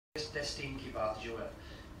Test team की बात जो है,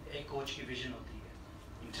 एक कोच की विजन होती है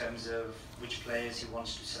in terms of which players he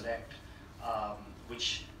wants to select,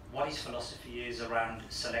 what his philosophy is around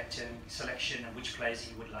selection and which players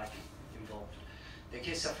he would like involved.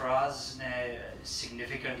 देखिए सरफराज ने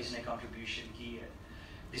significant इसने contribution की है.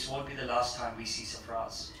 This won't be the last time we see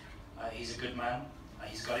Sarfaraz. He's a good man.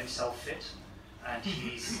 He's got himself fit, and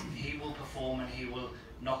he will perform and he will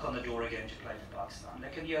knock on the door again to play for Pakistan.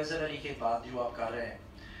 लेकिन ये अजहर अली के बाद जो आप कर रहे हैं,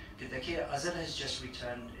 कि देखिए Azhar has just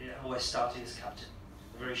returned, or started as captain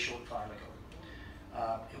a very short while ago.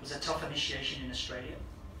 It was a tough initiation in Australia.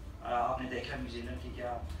 आपने देखा न्यूजीलैंड की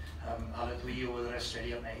क्या हालत हुई उधर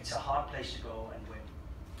ऑस्ट्रेलिया में. It's a hard place to go and win.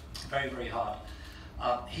 Very, very hard.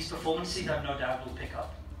 His performances, I have no doubt, will pick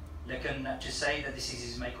up. Lekin to say that this is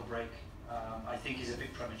his make or break, I think is a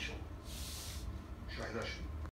bit premature.